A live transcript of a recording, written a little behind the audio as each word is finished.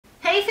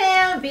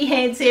everyone,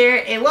 Haynes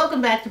here, and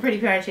welcome back to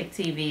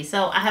PrettyPRChickTV.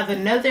 So I have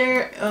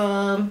another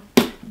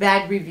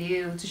bag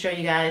review to show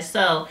you guys.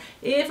 So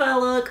if I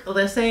look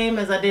the same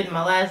as I did in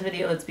my last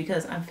video, it's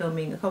because I'm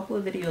filming a couple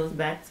of videos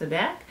back to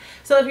back.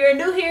 So if you're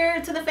new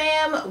here to the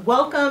fam,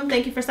 welcome.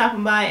 Thank you for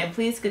stopping by, and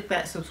please click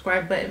that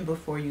subscribe button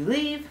before you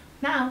leave.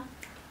 Now,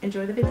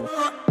 enjoy the video.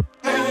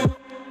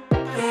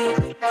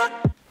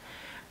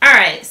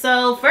 Alright,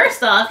 so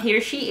first off,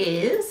 here she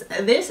is.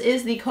 This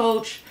is the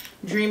Coach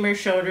Dreamer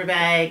shoulder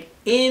bag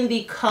in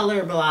the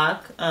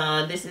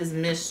Colorblock. This is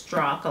Miss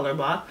Straw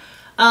Colorblock.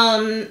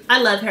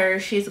 I love her.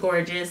 She's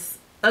gorgeous.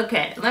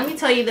 Okay, let me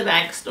tell you the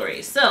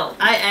backstory. So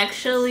I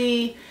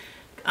actually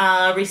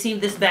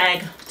received this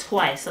bag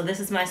twice. So this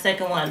is my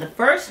second one. The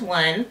first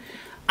one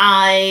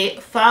I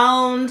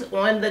found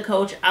on the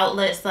Coach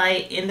outlet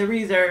site in the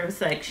reserve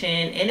section,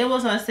 and it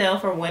was on sale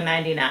for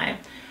 $1.99.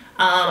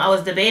 I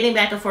was debating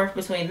back and forth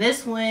between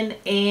this one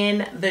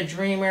and the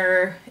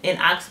Dreamer in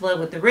Oxblood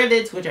with the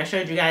rivets, which I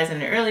showed you guys in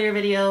the earlier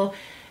video.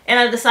 And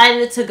I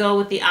decided to go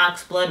with the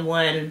Oxblood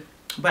one,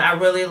 but I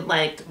really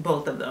liked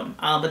both of them.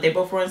 But they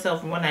both were on sale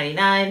for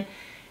 $1.99.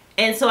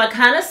 And so I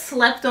kind of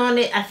slept on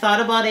it. I thought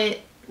about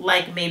it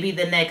like maybe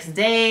the next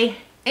day,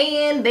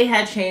 and they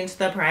had changed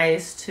the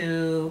price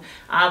to,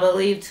 I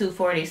believe,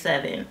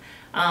 $247.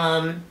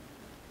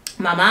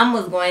 My mom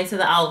was going to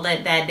the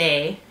outlet that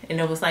day, and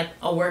it was like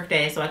a work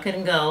day, so I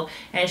couldn't go.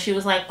 And she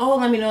was like, oh,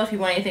 let me know if you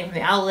want anything from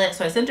the outlet.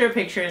 So I sent her a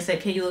picture and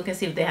said, can you look and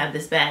see if they have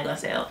this bag on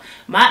sale?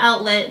 My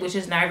outlet, which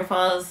is Niagara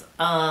Falls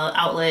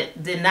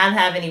outlet, did not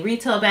have any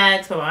retail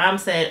bags, but my mom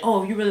said,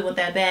 oh, you really want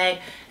that bag?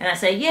 And I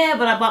said, yeah,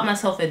 but I bought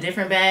myself a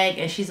different bag.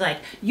 And she's like,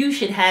 you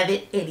should have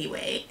it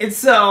anyway. And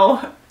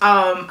so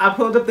I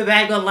pulled up the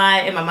bag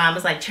online, and my mom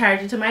was like,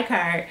 charge it to my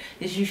card,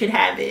 because you should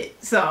have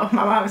it. So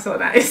my mom is so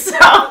nice.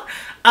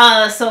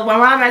 So my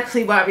mom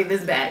actually bought me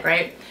this bag,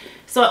 right?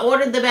 So I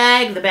ordered the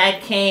bag. The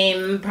bag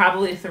came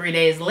probably 3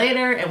 days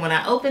later, and when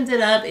I opened it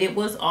up, it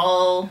was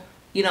all,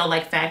 you know,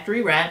 like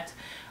factory wrapped.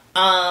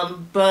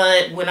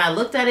 But when I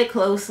looked at it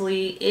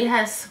closely, it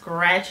has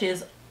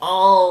scratches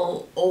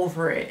all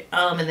over it.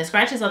 And the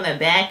scratches on the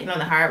back and on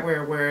the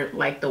hardware were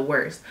like the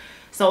worst.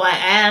 So I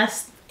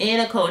asked in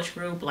a Coach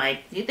group,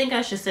 like, do you think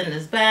I should send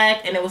this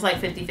back? And it was like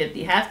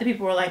 50-50. Half the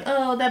people were like,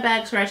 oh, that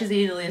bag scratches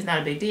easily, it's not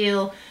a big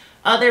deal.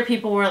 Other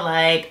people were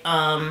like,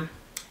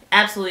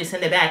 absolutely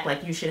send it back.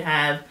 Like, you should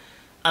have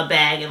a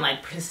bag in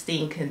like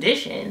pristine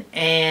condition.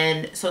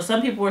 And so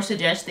some people were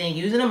suggesting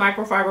using a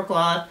microfiber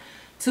cloth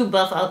to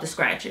buff out the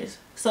scratches.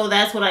 So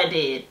that's what I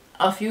did.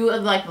 A few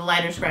of like the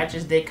lighter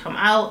scratches did come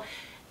out,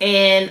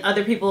 and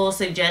other people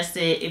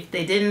suggested if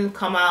they didn't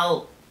come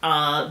out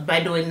by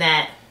doing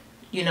that,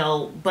 you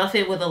know, buff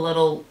it with a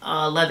little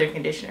leather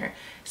conditioner.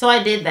 So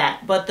I did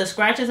that. But the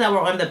scratches that were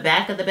on the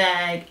back of the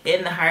bag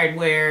in the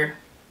hardware,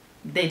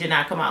 they did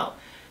not come out.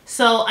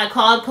 So I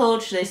called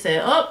Coach. They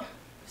said, oh,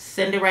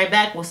 send it right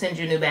back, we'll send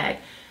you a new bag.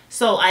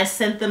 So I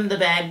sent them the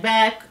bag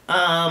back,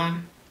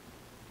 and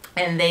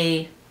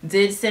they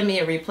did send me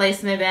a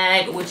replacement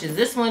bag, which is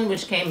this one,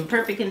 which came in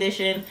perfect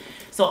condition.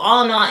 So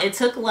all in all, it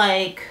took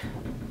like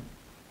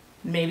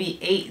maybe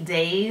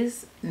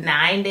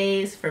 9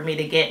 days for me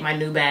to get my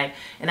new bag.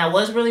 And I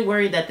was really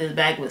worried that this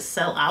bag would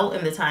sell out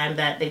in the time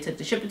that they took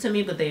to ship it to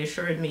me, but they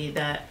assured me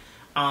that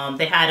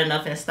they had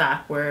enough in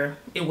stock where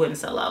it wouldn't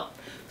sell out.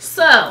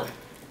 So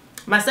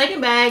my second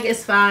bag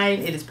is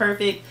fine. It is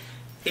perfect.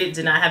 It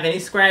did not have any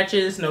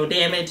scratches, no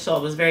damage, so I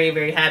was very,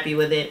 very happy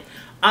with it.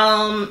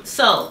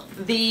 So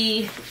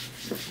the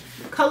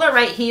color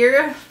right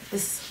here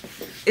is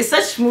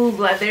such smooth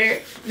leather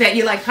that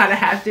you like kind of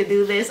have to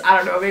do this. I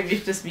don't know, maybe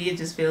it's just me, it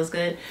just feels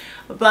good.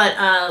 But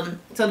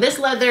so this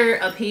leather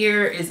up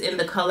here is in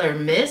the color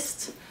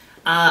Mist.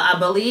 I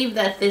believe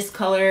that this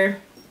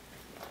color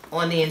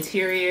on the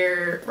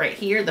interior right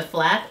here, the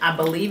flap, I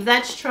believe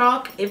that's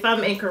chalk. If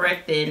I'm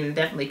incorrect, then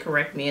definitely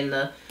correct me in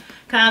the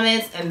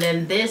comments. And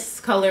then this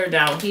color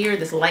down here,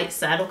 this light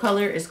saddle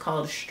color, is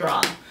called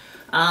Straw.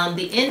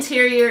 The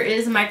interior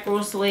is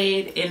micro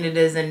suede, and it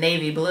is in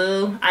navy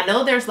blue. I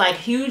know there's like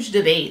huge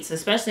debates,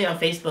 especially on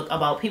Facebook,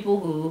 about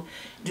people who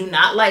do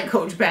not like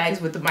Coach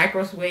bags with the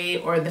micro suede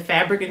or the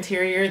fabric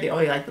interior. They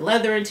only like the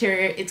leather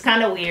interior. It's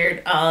kind of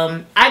weird.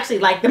 I actually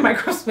like the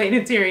micro suede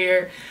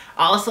interior.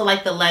 I also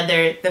like the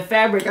leather. The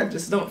fabric, I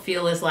just don't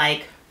feel is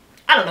like,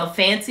 I don't know,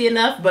 fancy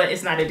enough, but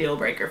it's not a deal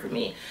breaker for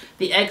me.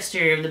 The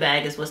exterior of the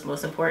bag is what's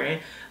most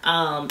important,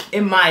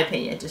 in my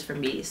opinion, just for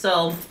me.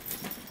 So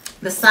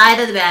the side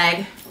of the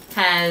bag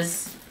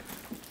has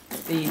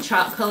the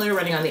chalk color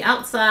running on the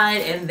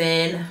outside, and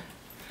then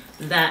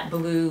that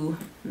blue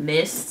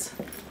mist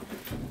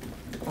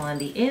on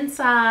the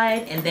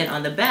inside. And then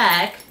on the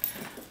back,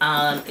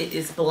 it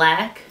is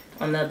black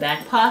on the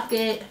back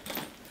pocket.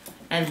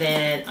 And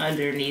then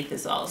underneath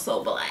is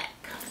also black.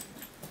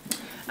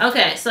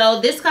 Okay,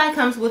 so this guy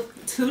comes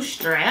with 2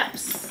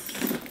 straps.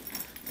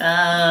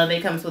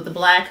 It comes with the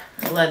black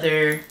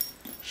leather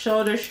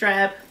shoulder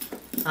strap,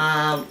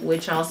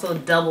 which also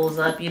doubles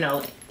up, you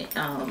know,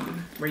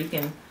 where you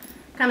can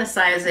kind of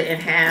size it in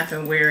half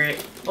and wear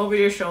it over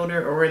your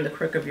shoulder or in the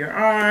crook of your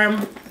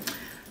arm.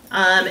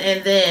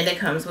 And then it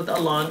comes with a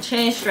long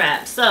chain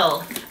strap.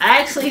 So I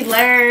actually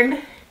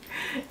learned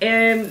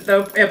in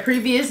a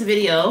previous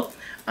video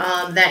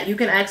that you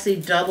can actually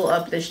double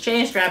up this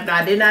chain strap. Now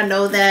I did not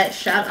know that.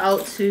 Shout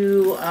out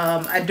to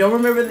I don't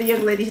remember the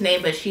young lady's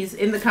name, but she's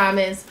in the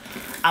comments,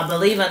 I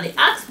believe, on the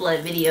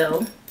Oxblood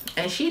video,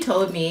 and she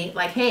told me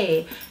like,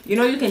 hey, you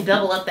know, you can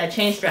double up that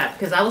chain strap,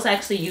 because I was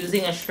actually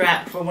using a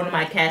strap for one of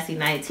my Cassie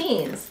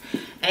 19s,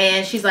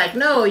 and she's like,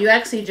 no, you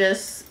actually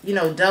just, you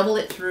know, double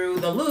it through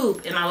the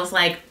loop. And I was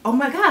like, oh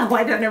my god,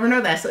 why did I never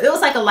know that? So it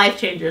was like a life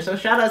changer, so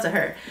shout out to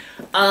her.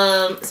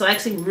 So I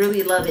actually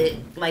really love it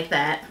like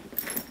that,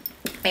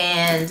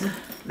 and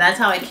that's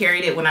how I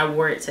carried it when I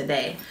wore it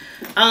today.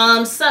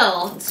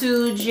 So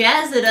to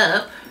jazz it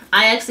up,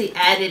 I actually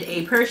added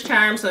a purse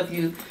charm. So if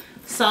you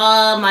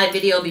saw my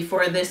video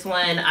before this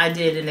one, I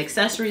did an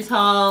accessories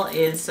haul,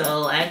 and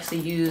so I actually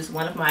used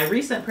one of my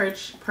recent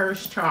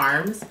purse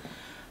charms,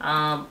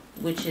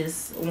 which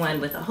is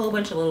one with a whole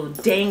bunch of little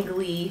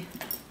dangly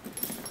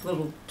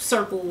little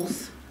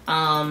circles.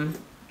 I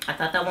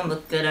thought that one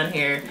looked good on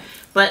here,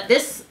 but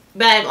this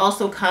bag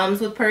also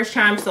comes with purse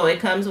charms. So it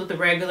comes with the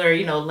regular,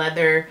 you know,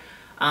 leather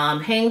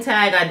hang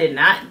tag. I did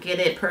not get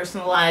it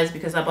personalized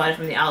because I bought it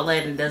from the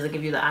outlet and it doesn't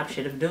give you the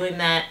option of doing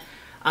that.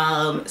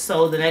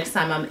 So the next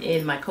time I'm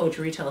in my Coach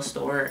retail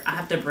store, I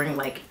have to bring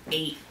like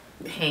 8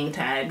 hang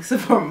tags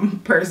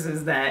from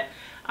purses that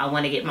I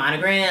want to get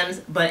monograms.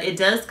 But it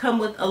does come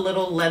with a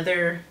little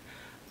leather,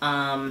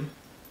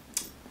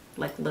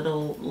 like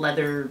little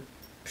leather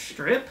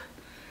strip,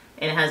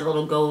 and it has a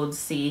little gold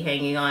C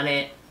hanging on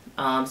it.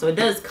 So it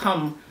does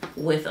come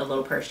with a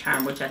little purse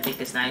charm, which I think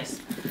is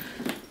nice.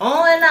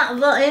 On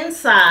the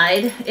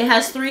inside, it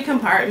has 3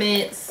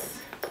 compartments.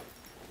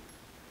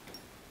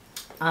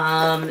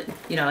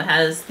 You know, it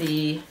has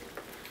the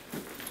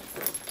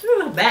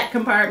back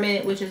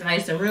compartment, which is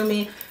nice and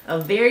roomy, a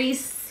very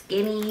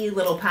skinny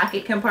little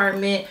pocket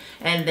compartment,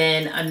 and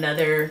then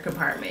another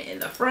compartment in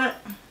the front.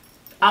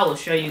 I will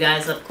show you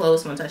guys up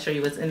close once I show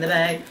you what's in the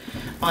bag.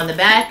 On the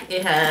back,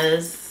 it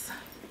has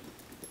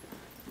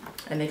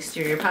an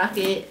exterior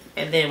pocket,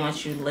 and then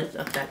once you lift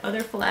up that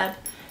other flap,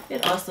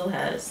 it also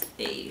has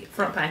a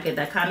front pocket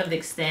that kind of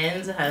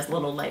extends. It has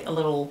little, like a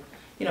little,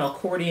 you know,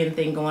 accordion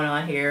thing going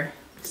on here,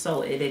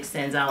 so it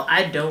extends out.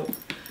 I don't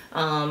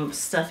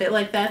stuff it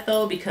like that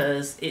though,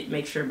 because it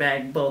makes your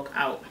bag bulk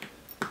out.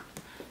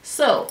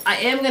 So I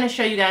am going to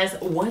show you guys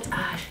what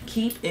I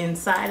keep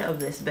inside of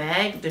this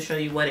bag to show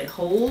you what it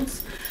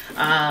holds.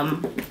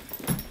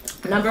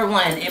 Number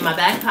one, in my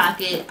back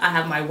pocket, I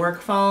have my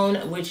work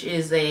phone, which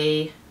is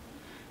a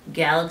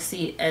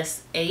Galaxy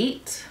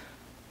S8,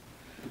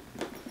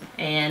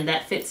 and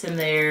that fits in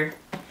there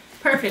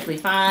perfectly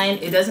fine.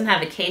 It doesn't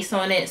have a case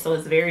on it, so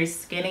it's very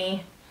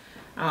skinny.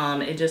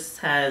 It just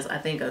has, I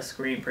think, a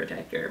screen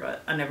protector,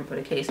 but I never put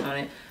a case on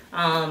it.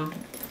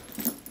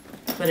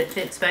 But it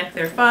fits back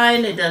there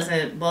fine. It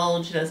doesn't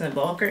bulge, doesn't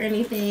bulk or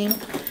anything.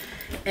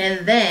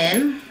 And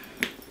then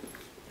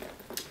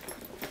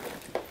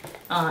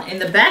in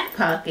the back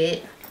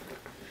pocket,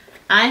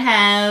 I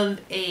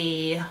have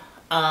a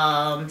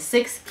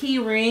 6-key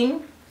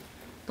ring,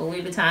 the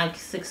Louis Vuitton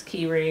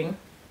 6-key ring.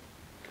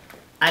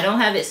 I don't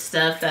have it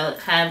stuffed. I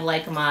have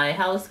like my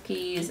house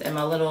keys and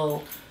my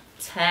little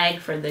tag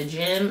for the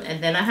gym,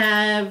 and then I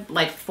have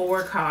like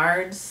 4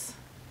 cards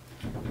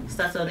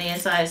stuffed on the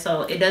inside,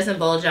 so it doesn't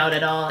bulge out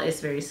at all.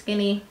 It's very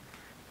skinny,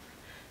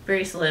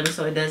 very slim,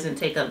 so it doesn't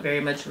take up very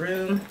much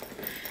room.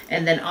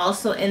 And then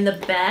also in the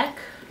back,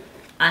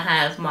 I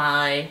have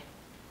my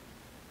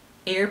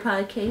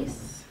AirPod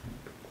case.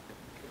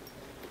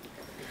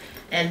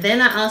 And then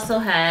I also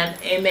have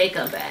a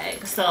makeup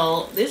bag.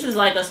 So this is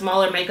like a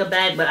smaller makeup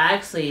bag, but I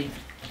actually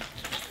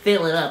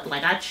fill it up.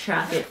 Like I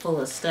chock it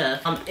full of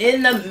stuff.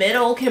 In the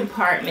middle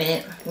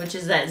compartment, which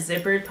is that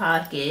zippered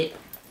pocket,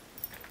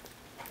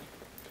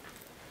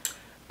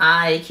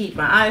 I keep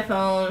my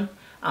iPhone.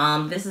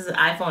 This is an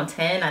iPhone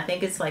 10. I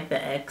think it's like the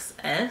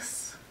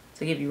XS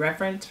to give you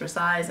reference for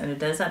size. And it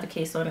does have a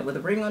case on it with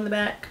a ring on the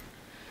back.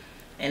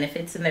 And it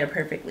fits in there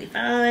perfectly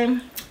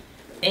fine.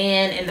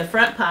 And in the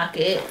front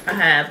pocket, I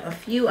have a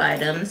few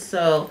items.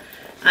 So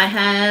I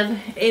have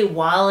a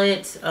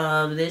wallet.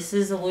 This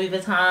is a Louis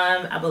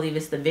Vuitton. I believe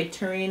it's the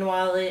Victorine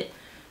wallet.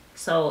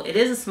 So it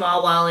is a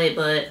small wallet,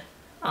 but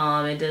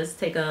it does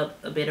take up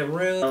a bit of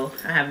room.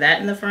 So I have that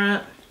in the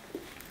front,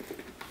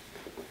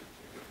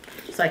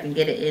 so I can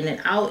get it in and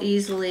out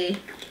easily.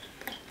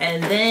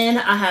 And then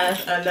I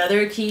have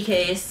another key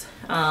case.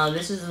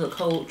 This is a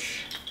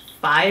Coach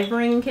 5-key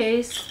ring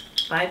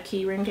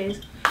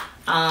case.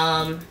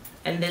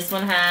 And this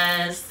one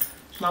has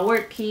my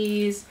work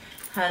keys,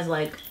 has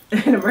like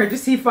an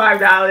emergency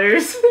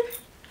 $5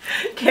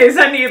 in case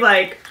I need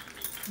like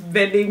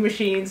vending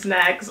machine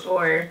snacks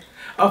or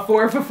a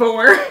 4 for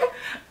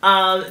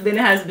 $4. Then it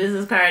has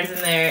business cards in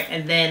there,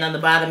 and then on the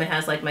bottom it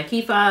has like my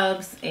key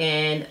fobs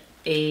and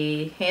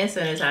a hand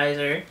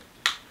sanitizer.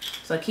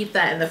 So I keep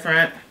that in the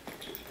front,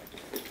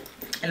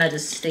 and I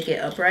just stick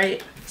it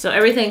upright. So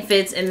everything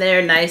fits in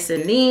there nice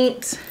and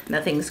neat.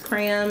 Nothing's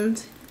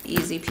crammed.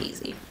 Easy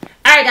peasy.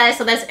 Alright guys,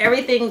 so that's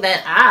everything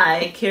that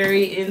I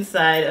carry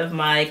inside of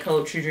my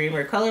Coach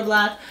Dreamer color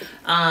block.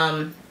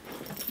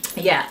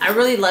 Yeah, I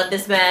really love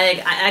this bag.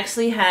 I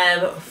actually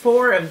have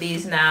 4 of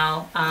these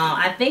now.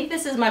 I think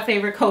this is my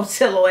favorite Coach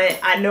silhouette.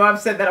 I know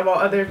I've said that about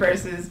other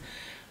purses.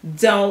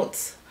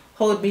 Don't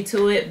hold me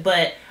to it,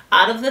 but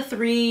out of the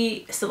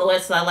 3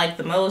 silhouettes that I like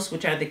the most,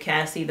 which are the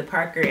Cassie, the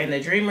Parker, and the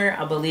Dreamer,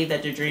 I believe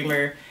that the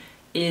Dreamer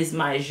is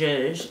my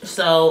zhuzh.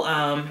 So,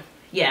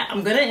 yeah,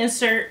 I'm going to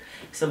insert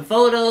some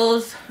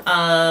photos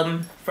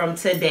from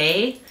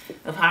today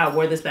of how I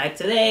wore this bag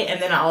today,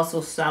 and then I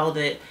also styled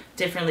it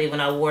differently when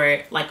I wore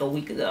it like a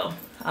week ago.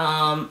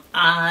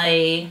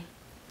 I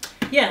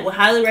would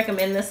highly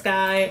recommend this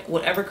guy,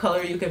 whatever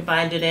color you can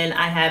find it in.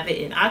 I have it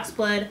in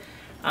oxblood,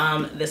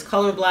 this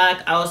color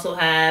black. I also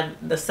have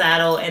the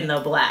saddle and the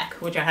black,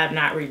 which I have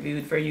not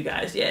reviewed for you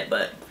guys yet,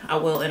 but I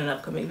will in an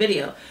upcoming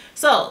video.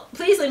 So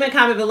please leave me a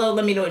comment below.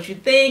 Let me know what you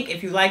think.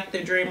 If you like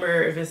the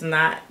Dreamer, if it's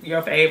not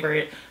your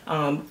favorite,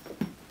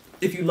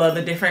 if you love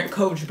a different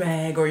Coach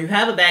bag, or you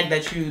have a bag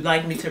that you'd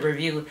like me to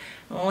review,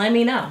 let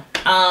me know.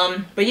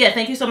 But yeah,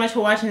 thank you so much for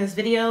watching this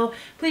video.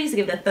 Please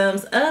give it a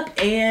thumbs up,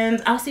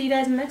 and I'll see you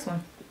guys in the next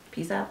one.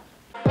 Peace out.